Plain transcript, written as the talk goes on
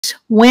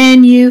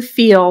when you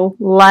feel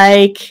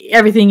like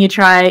everything you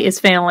try is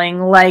failing,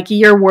 like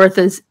your worth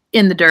is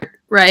in the dirt,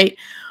 right?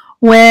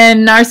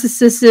 When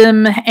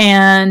narcissism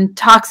and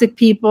toxic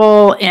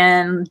people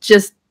and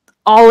just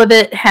all of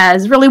it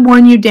has really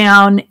worn you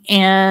down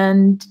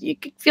and you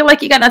feel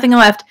like you got nothing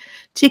left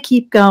to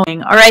keep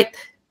going. All right,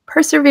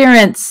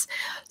 perseverance.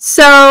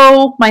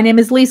 So my name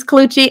is Lise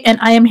Colucci, and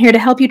I am here to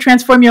help you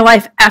transform your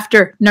life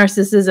after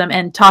narcissism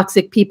and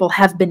toxic people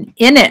have been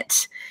in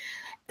it.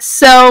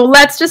 So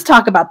let's just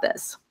talk about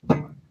this.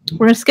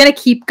 We're just going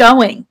to keep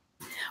going.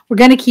 We're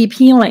going to keep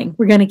healing.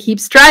 We're going to keep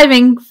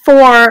striving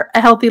for a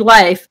healthy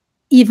life,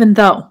 even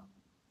though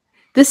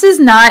this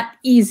is not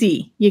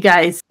easy, you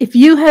guys. If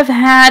you have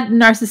had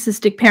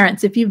narcissistic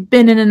parents, if you've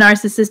been in a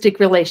narcissistic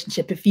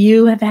relationship, if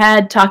you have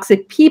had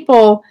toxic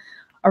people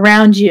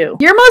around you,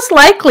 you're most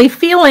likely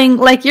feeling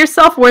like your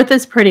self-worth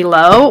is pretty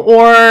low,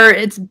 or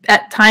it's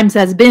at times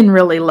has been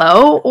really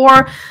low,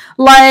 or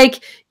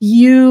like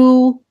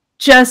you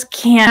just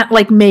can't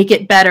like make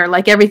it better,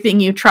 like everything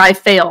you try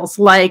fails,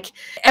 like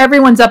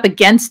everyone's up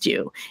against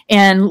you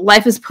and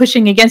life is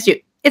pushing against you.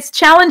 It's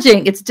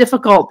challenging, it's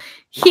difficult.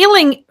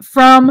 Healing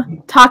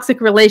from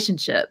toxic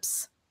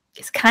relationships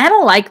is kind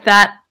of like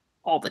that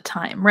all the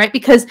time, right?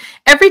 Because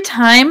every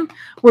time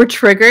we're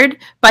triggered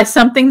by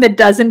something that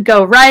doesn't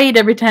go right,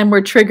 every time we're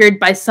triggered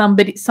by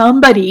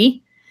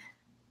somebody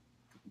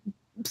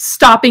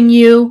stopping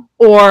you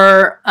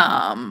or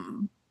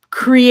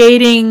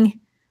creating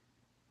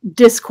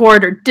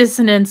discord or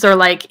dissonance or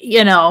like,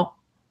 you know,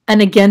 an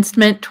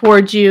againstment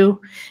towards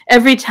you,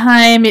 every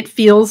time it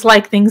feels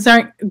like things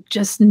aren't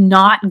just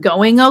not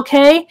going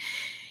okay,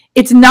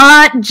 it's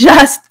not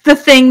just the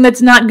thing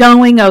that's not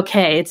going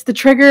okay. It's the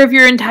trigger of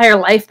your entire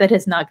life that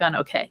has not gone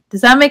okay.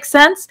 Does that make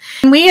sense?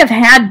 We have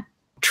had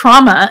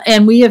trauma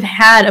and we have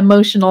had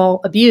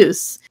emotional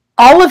abuse.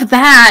 All of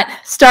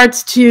that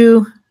starts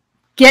to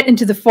get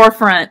into the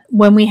forefront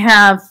when we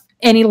have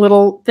any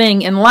little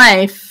thing in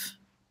life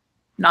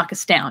knock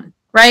us down,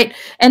 right?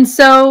 And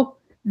so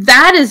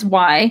that is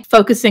why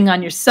focusing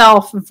on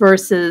yourself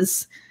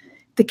versus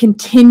the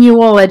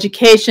continual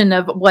education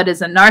of what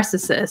is a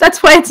narcissist,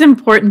 that's why it's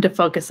important to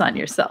focus on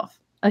yourself,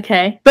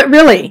 okay? But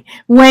really,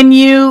 when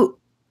you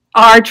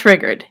are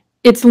triggered,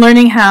 it's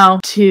learning how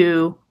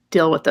to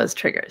deal with those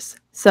triggers.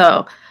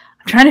 So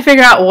I'm trying to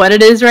figure out what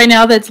it is right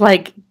now that's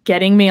like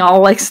getting me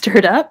all like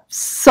stirred up.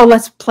 So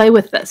let's play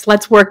with this.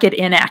 Let's work it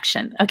in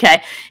action,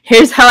 okay?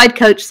 Here's how I'd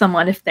coach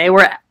someone if they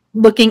were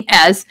looking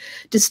as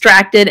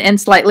distracted and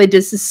slightly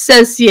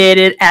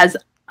disassociated as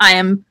I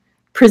am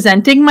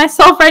presenting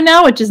myself right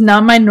now, which is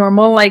not my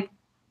normal, like,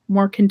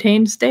 more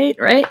contained state,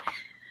 right?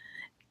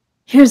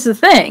 Here's the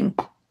thing.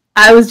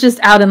 I was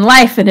just out in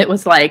life and it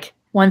was like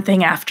one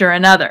thing after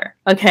another,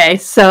 okay?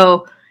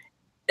 So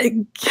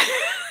it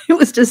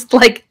was just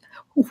like,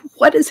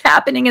 what is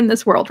happening in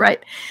this world,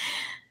 right?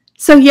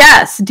 So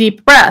yes,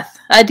 deep breath,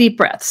 a deep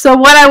breath. So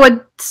what I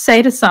would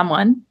say to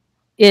someone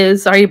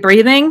is, are you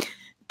breathing?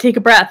 Take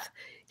a breath.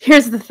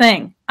 Here's the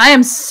thing. I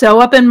am so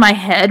up in my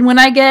head when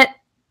I get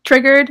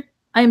triggered.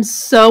 I am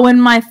so in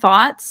my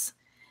thoughts,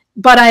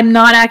 but I'm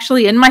not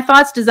actually in my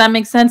thoughts. Does that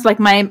make sense? Like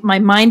my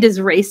mind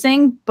is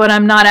racing, but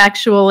I'm not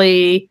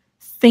actually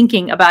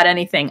thinking about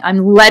anything.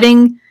 I'm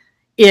letting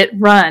it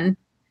run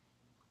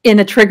in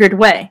a triggered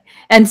way.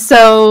 And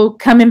so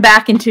coming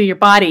back into your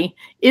body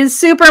is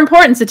super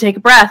important. So take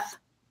a breath.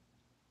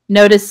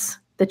 Notice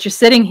that you're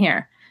sitting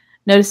here.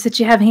 Notice that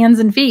you have hands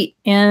and feet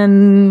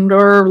and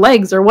or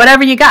legs or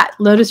whatever you got.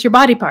 Notice your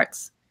body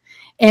parts.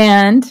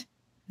 And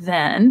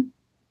then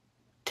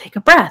take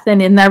a breath.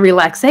 And in that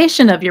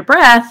relaxation of your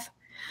breath,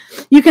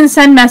 you can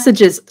send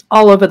messages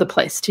all over the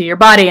place to your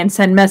body and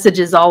send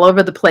messages all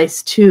over the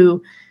place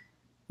to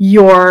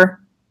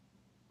your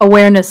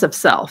awareness of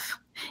self.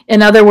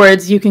 In other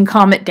words, you can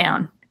calm it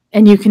down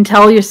and you can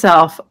tell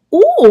yourself,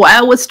 "Ooh,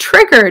 I was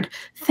triggered.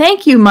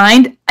 Thank you,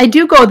 mind. I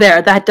do go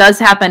there. That does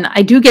happen.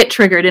 I do get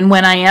triggered. And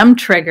when I am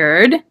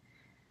triggered,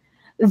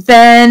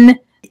 then,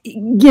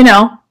 you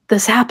know,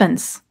 this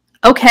happens.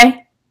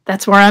 Okay,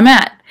 that's where I'm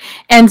at."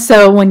 And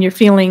so when you're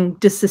feeling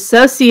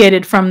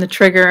disassociated from the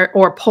trigger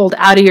or pulled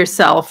out of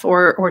yourself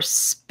or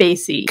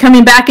spacey,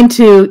 coming back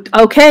into,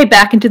 okay,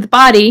 back into the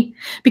body.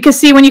 Because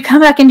see, when you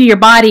come back into your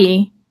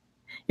body,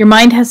 your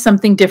mind has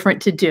something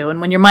different to do. And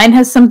when your mind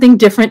has something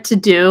different to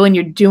do and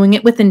you're doing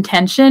it with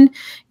intention,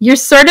 you're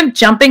sort of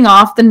jumping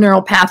off the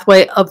neural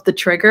pathway of the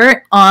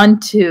trigger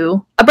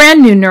onto a brand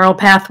new neural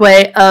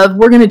pathway of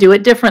we're going to do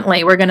it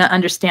differently. We're going to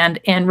understand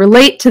and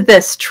relate to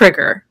this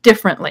trigger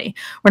differently.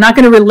 We're not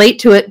going to relate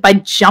to it by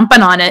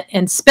jumping on it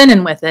and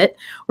spinning with it.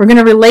 We're going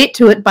to relate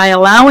to it by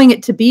allowing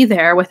it to be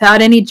there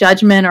without any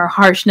judgment or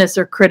harshness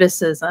or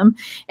criticism.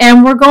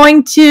 And we're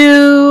going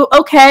to,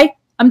 okay,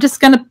 I'm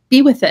just going to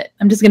be with it.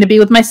 I'm just going to be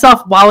with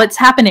myself while it's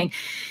happening.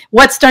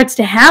 What starts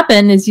to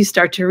happen is you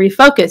start to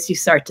refocus, you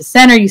start to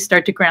center, you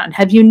start to ground.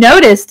 Have you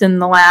noticed in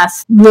the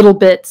last little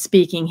bit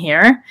speaking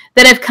here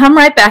that I've come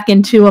right back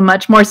into a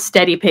much more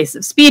steady pace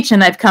of speech,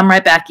 and I've come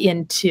right back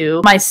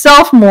into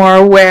myself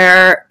more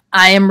where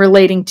I am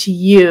relating to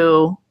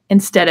you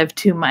instead of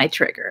to my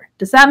trigger.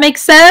 Does that make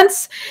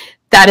sense?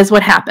 That is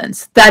what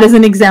happens. That is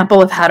an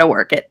example of how to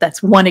work it.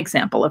 That's one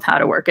example of how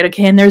to work it.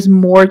 Okay, and there's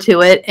more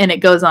to it, and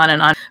it goes on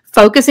and on.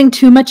 Focusing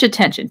too much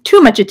attention,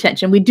 too much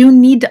attention. We do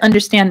need to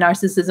understand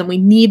narcissism. We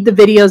need the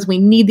videos. We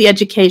need the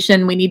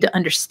education. We need to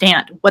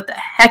understand what the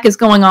heck is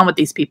going on with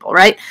these people,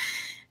 right?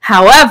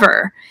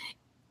 However,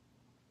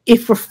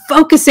 if we're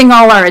focusing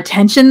all our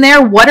attention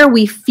there, what are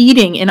we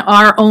feeding in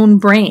our own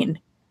brain?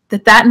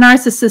 That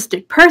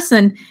narcissistic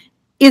person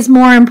is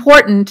more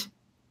important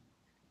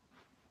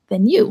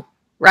than you,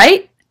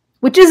 right?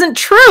 Which isn't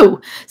true.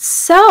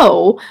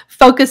 So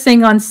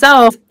focusing on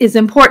self is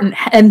important.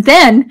 And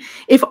then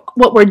if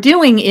what we're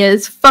doing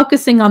is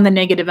focusing on the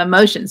negative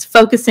emotions,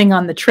 focusing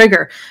on the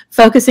trigger,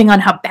 focusing on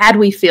how bad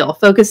we feel,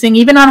 focusing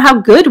even on how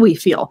good we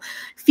feel,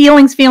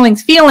 feelings,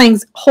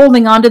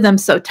 holding onto them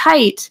so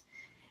tight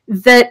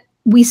that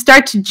we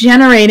start to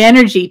generate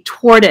energy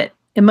toward it,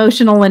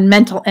 emotional and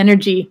mental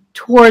energy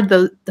toward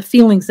the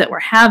feelings that we're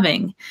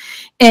having.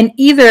 And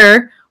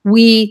either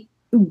we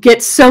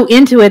get so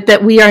into it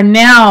that we are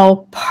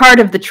now part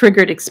of the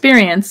triggered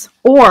experience,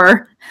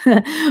 or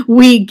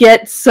we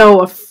get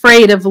so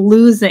afraid of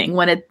losing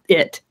when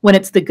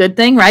it's the good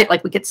thing, right?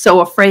 Like we get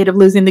so afraid of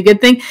losing the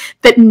good thing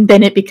that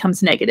then it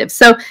becomes negative.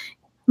 So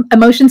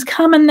emotions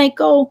come and they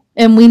go,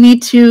 and we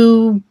need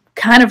to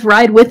kind of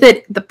ride with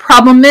it. The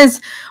problem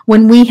is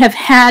when we have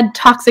had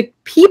toxic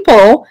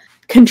people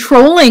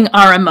controlling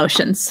our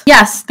emotions.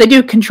 Yes, they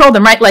do control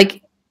them, right?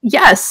 Like,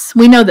 yes,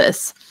 we know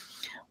this.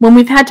 When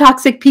we've had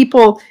toxic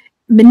people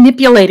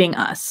manipulating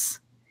us,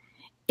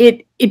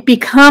 it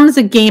becomes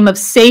a game of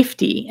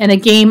safety and a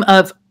game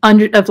of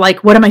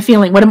like, what am I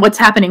feeling? What's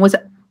happening?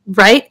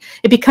 Right?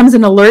 It becomes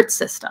an alert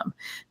system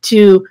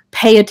to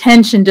pay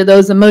attention to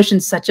those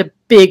emotions such a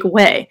big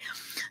way.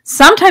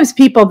 Sometimes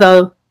people,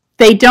 though,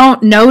 they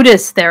don't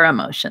notice their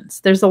emotions.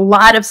 There's a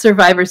lot of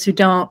survivors who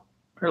are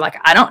like,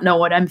 I don't know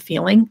what I'm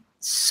feeling.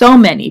 So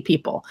many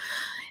people.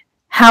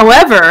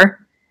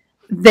 However,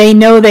 they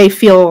know they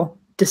feel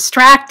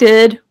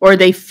distracted, or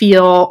they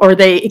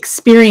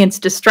experience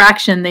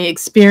distraction, they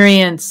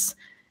experience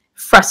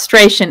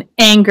frustration,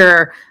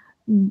 anger,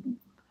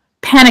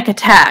 panic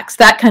attacks,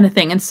 that kind of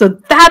thing. And so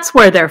that's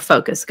where their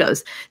focus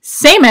goes.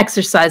 Same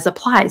exercise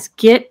applies.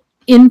 Get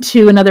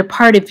into another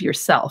part of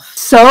yourself.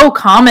 So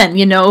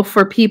common,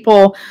 for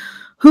people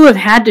who have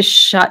had to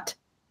shut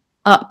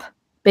up,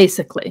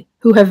 basically,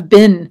 who have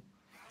been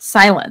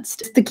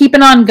silenced. To keep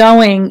it on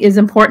going is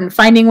important.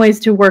 Finding ways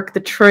to work the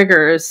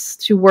triggers,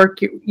 to work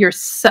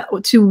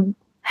yourself, to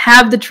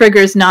have the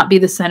triggers not be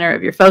the center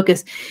of your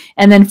focus,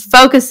 and then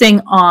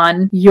focusing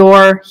on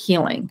your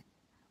healing,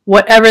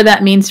 whatever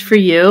that means for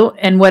you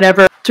and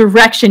whatever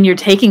direction you're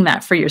taking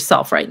that for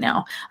yourself right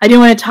now. I do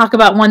want to talk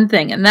about one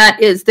thing, and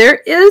that is there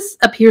is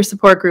a peer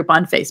support group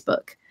on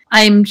Facebook.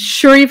 I'm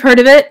sure you've heard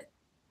of it,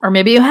 or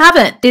maybe you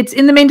haven't. It's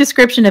in the main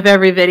description of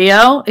every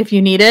video if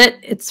you need it.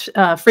 It's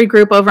a free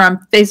group over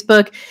on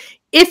Facebook.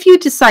 If you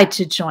decide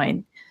to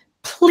join,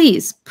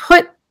 please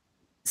put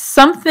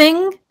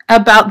something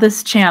about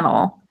this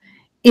channel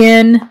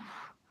in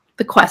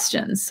the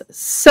questions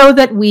so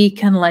that we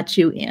can let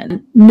you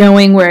in.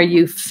 Knowing where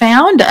you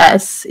found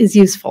us is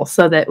useful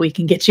so that we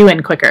can get you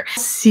in quicker.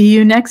 See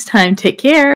you next time. Take care.